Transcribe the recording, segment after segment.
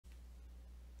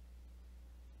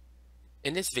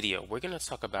In this video, we're going to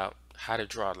talk about how to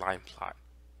draw a line plot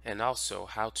and also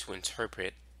how to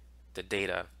interpret the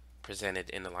data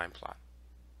presented in the line plot.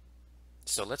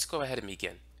 So let's go ahead and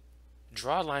begin.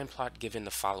 Draw a line plot given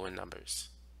the following numbers.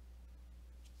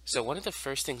 So one of the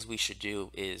first things we should do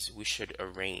is we should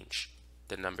arrange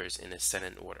the numbers in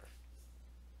ascending order.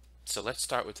 So let's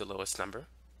start with the lowest number,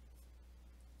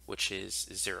 which is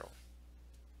 0.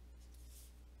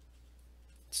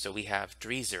 So we have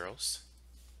 3 zeros.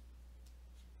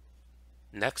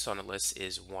 Next on the list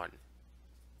is 1.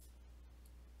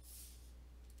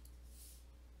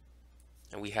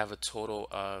 And we have a total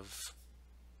of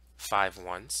 5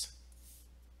 ones.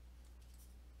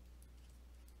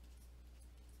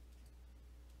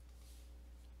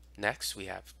 Next we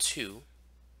have 2.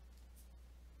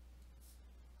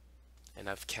 And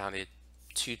I've counted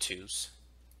 2 2s.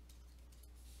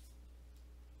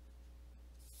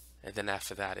 And then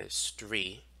after that is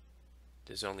 3.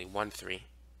 There's only 1 3.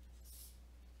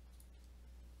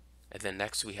 And then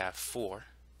next we have 4.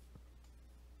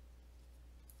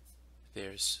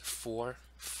 There's 4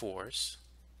 4s.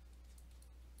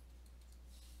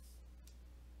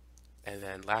 And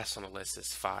then last on the list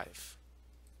is 5,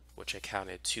 which I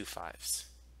counted 2 5s.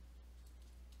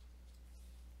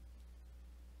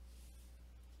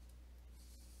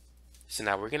 So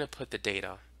now we're going to put the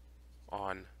data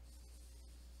on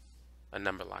a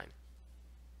number line.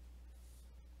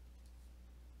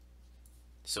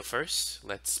 So first,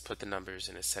 let's put the numbers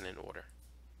in ascending order.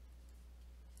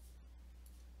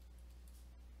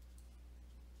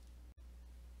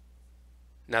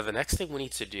 Now the next thing we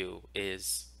need to do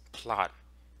is plot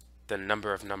the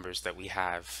number of numbers that we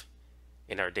have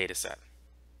in our data set.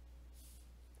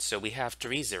 So we have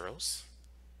 3 zeros.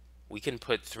 We can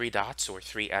put 3 dots or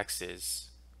 3 x's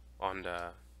on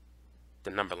the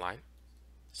number line.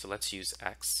 So let's use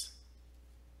x.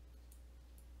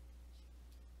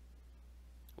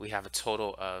 We have a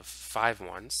total of 5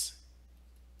 ones.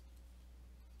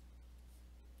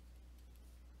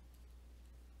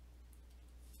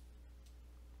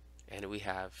 And we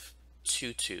have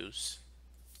 2 2s.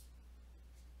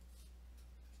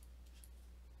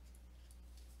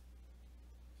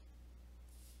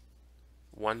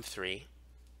 One 3.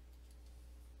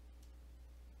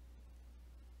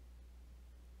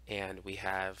 And we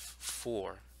have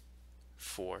 4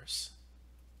 4s.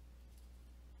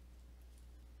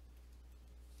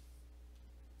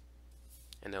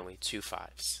 And only 2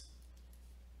 5s.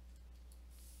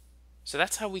 So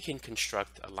that's how we can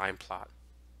construct a line plot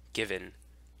given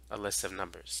a list of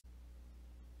numbers.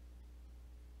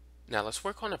 Now let's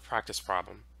work on a practice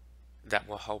problem that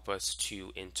will help us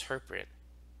to interpret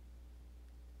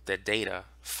the data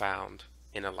found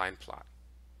in a line plot.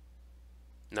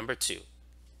 Number 2,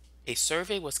 a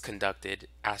survey was conducted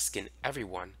asking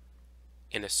everyone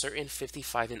in a certain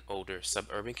 55 and older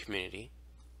suburban community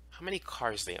how many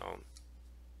cars they own.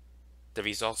 The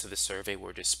results of the survey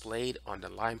were displayed on the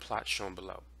line plot shown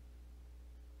below.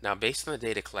 Now, based on the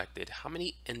data collected, how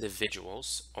many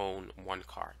individuals own one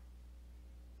car?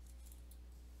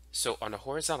 So on the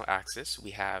horizontal axis,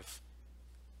 we have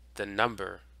the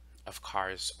number of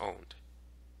cars owned.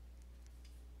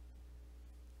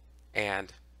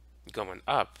 And going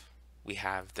up, we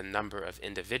have the number of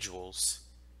individuals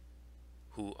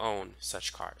who own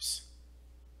such cars.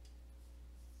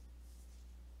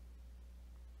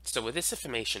 So with this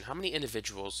information, how many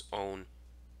individuals own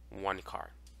one car?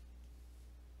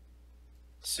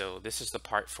 So this is the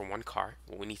part for one car.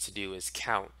 What we need to do is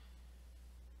count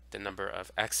the number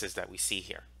of x's that we see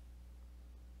here.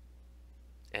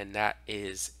 And that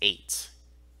is 8.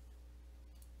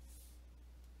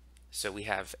 So we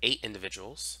have 8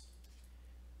 individuals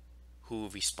who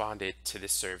responded to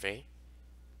this survey,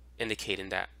 indicating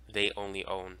that they only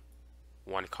own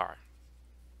one car.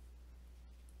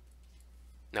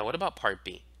 Now what about part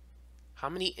B? How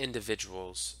many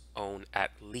individuals own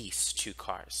at least 2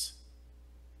 cars?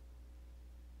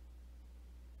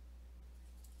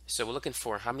 So we're looking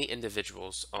for how many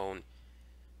individuals own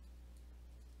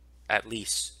at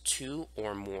least 2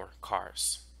 or more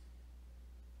cars.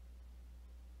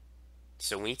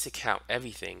 So we need to count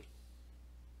everything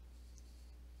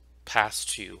past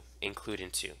 2,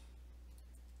 including 2.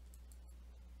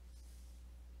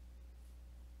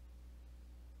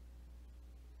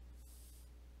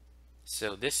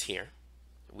 So this here,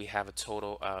 we have a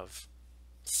total of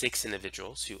 6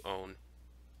 individuals who own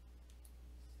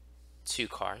 2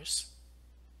 cars.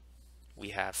 We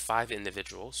have 5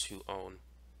 individuals who own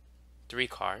 3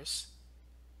 cars,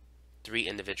 3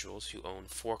 individuals who own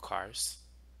 4 cars,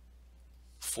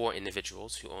 4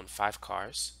 individuals who own 5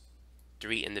 cars,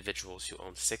 3 individuals who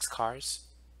own 6 cars,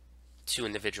 2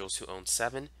 individuals who own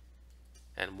 7,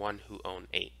 and 1 who own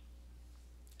 8.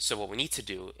 So what we need to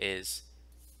do is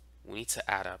we need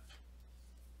to add up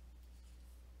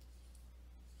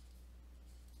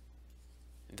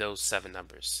those 7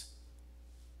 numbers.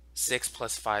 6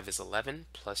 plus 5 is 11,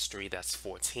 plus 3 that's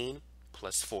 14,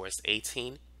 plus 4 is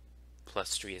 18,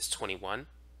 plus 3 is 21,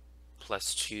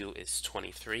 plus 2 is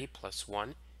 23, plus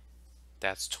 1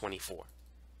 that's 24.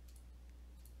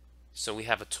 So we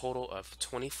have a total of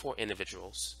 24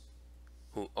 individuals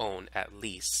who own at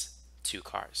least 2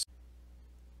 cars.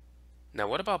 Now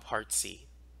what about part C?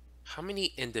 How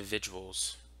many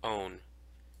individuals own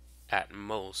at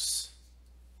most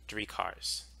 3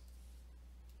 cars?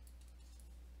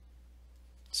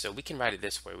 So we can write it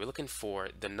this way. We're looking for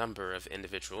the number of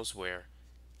individuals where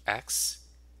x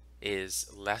is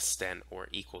less than or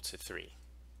equal to 3.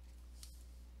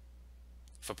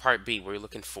 For part B, we're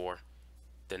looking for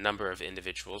the number of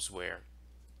individuals where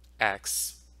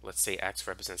x, let's say x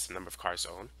represents the number of cars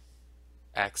owned,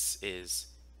 x is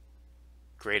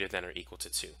greater than or equal to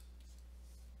 2.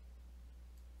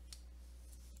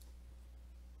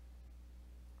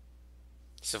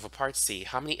 So for part C,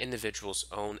 how many individuals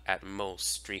own at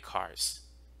most 3 cars?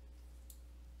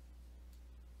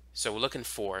 So we're looking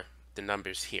for the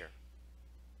numbers here,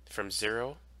 from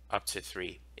 0 up to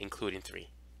 3, including 3.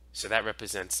 So that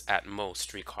represents at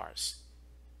most 3 cars.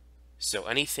 So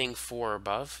anything 4 or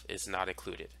above is not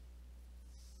included.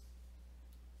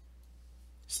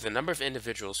 So the number of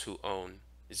individuals who own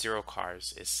 0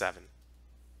 cars is 7.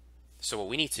 So what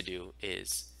we need to do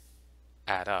is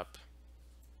add up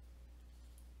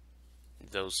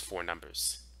those 4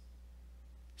 numbers.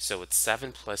 So it's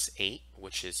 7 plus 8,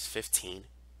 which is 15.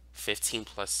 15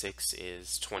 plus 6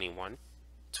 is 21.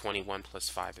 21 plus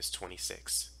 5 is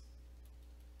 26.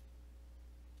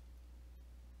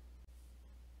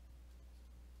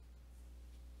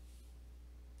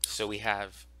 So we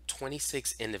have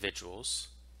 26 individuals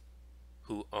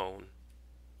who own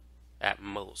at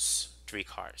most 3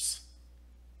 cars.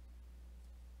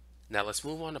 Now let's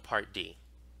move on to part D.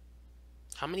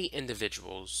 How many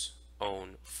individuals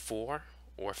own 4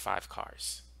 or 5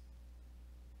 cars?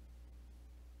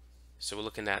 So we're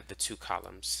looking at the 2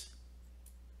 columns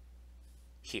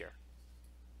here.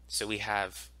 So we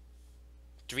have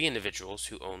 3 individuals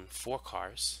who own 4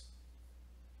 cars,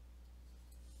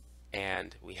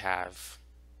 and we have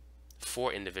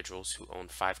 4 individuals who own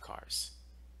 5 cars.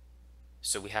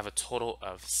 So we have a total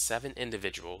of 7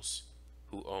 individuals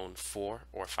who own 4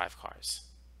 or 5 cars.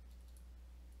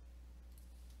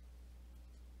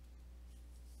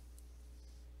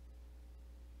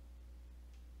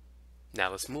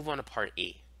 Now let's move on to part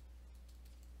E.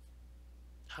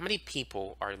 How many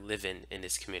people are living in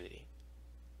this community?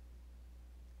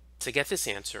 To get this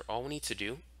answer, all we need to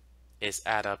do is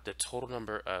add up the total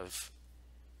number of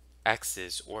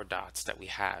x's or dots that we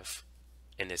have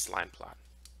in this line plot.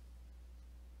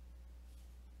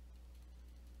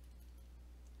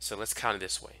 So let's count it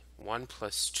this way. 1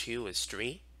 plus 2 is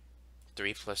 3.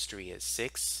 3 plus 3 is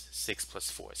 6. 6 plus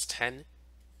 4 is 10.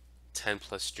 10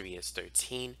 plus 3 is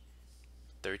 13.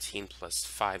 13 plus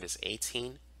 5 is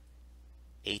 18.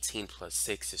 18 plus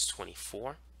 6 is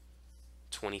 24.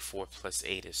 24 plus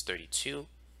 8 is 32.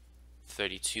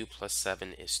 32 plus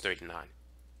 7 is 39.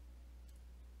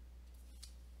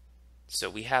 So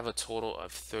we have a total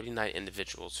of 39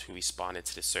 individuals who responded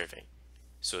to the survey.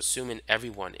 So assuming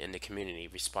everyone in the community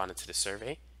responded to the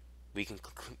survey, we can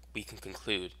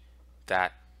conclude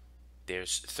that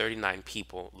there's 39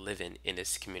 people living in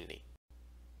this community.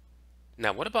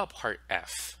 Now what about part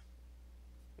F?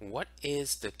 What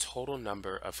is the total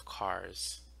number of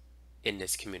cars in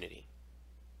this community?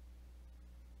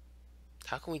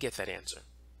 How can we get that answer?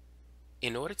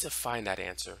 In order to find that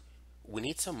answer, we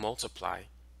need to multiply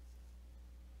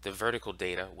the vertical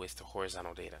data with the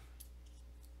horizontal data.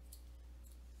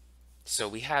 So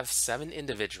we have 7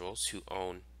 individuals who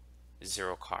own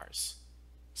 0 cars.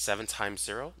 7 times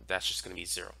 0, that's just going to be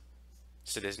 0.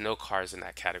 So there's no cars in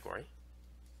that category.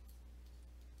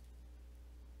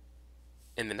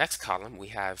 In the next column, we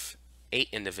have 8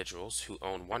 individuals who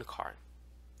own 1 car.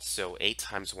 So 8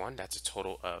 times 1, that's a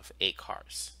total of 8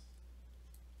 cars.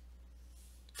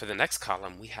 For the next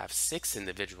column, we have 6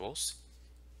 individuals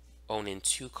owning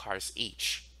 2 cars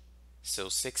each. So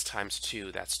 6 times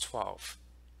 2, that's 12.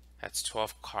 That's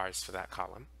 12 cars for that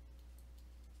column.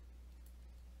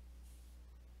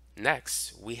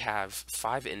 Next, we have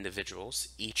 5 individuals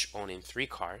each owning 3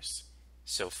 cars.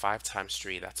 So 5 times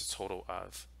 3, that's a total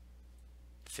of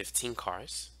 15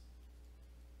 cars.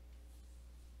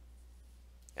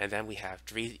 And then we have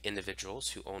 3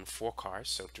 individuals who own 4 cars.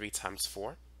 So 3 times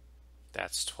 4,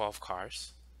 that's 12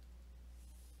 cars.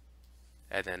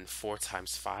 And then 4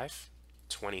 times 5,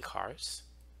 20 cars.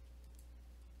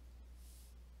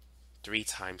 3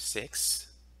 times 6,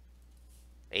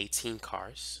 18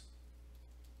 cars.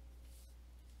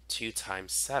 2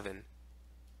 times 7,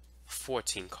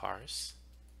 14 cars.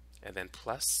 And then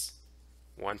plus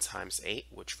 1 times 8,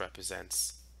 which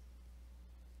represents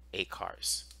 8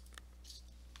 cars.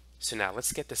 So now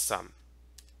let's get the sum.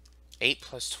 8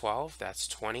 plus 12, that's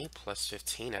 20, plus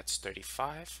 15, that's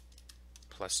 35,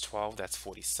 plus 12, that's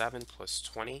 47, plus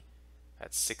 20,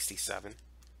 that's 67.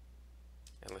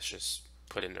 And let's just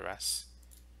put in the rest.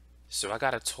 So I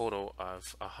got a total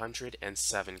of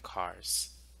 107 cars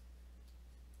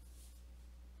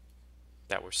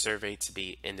that were surveyed to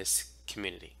be in this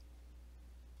community.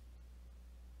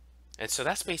 And so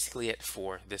that's basically it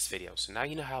for this video. So now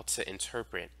you know how to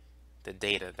interpret the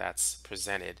data that's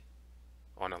presented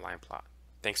on a line plot.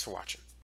 Thanks for watching.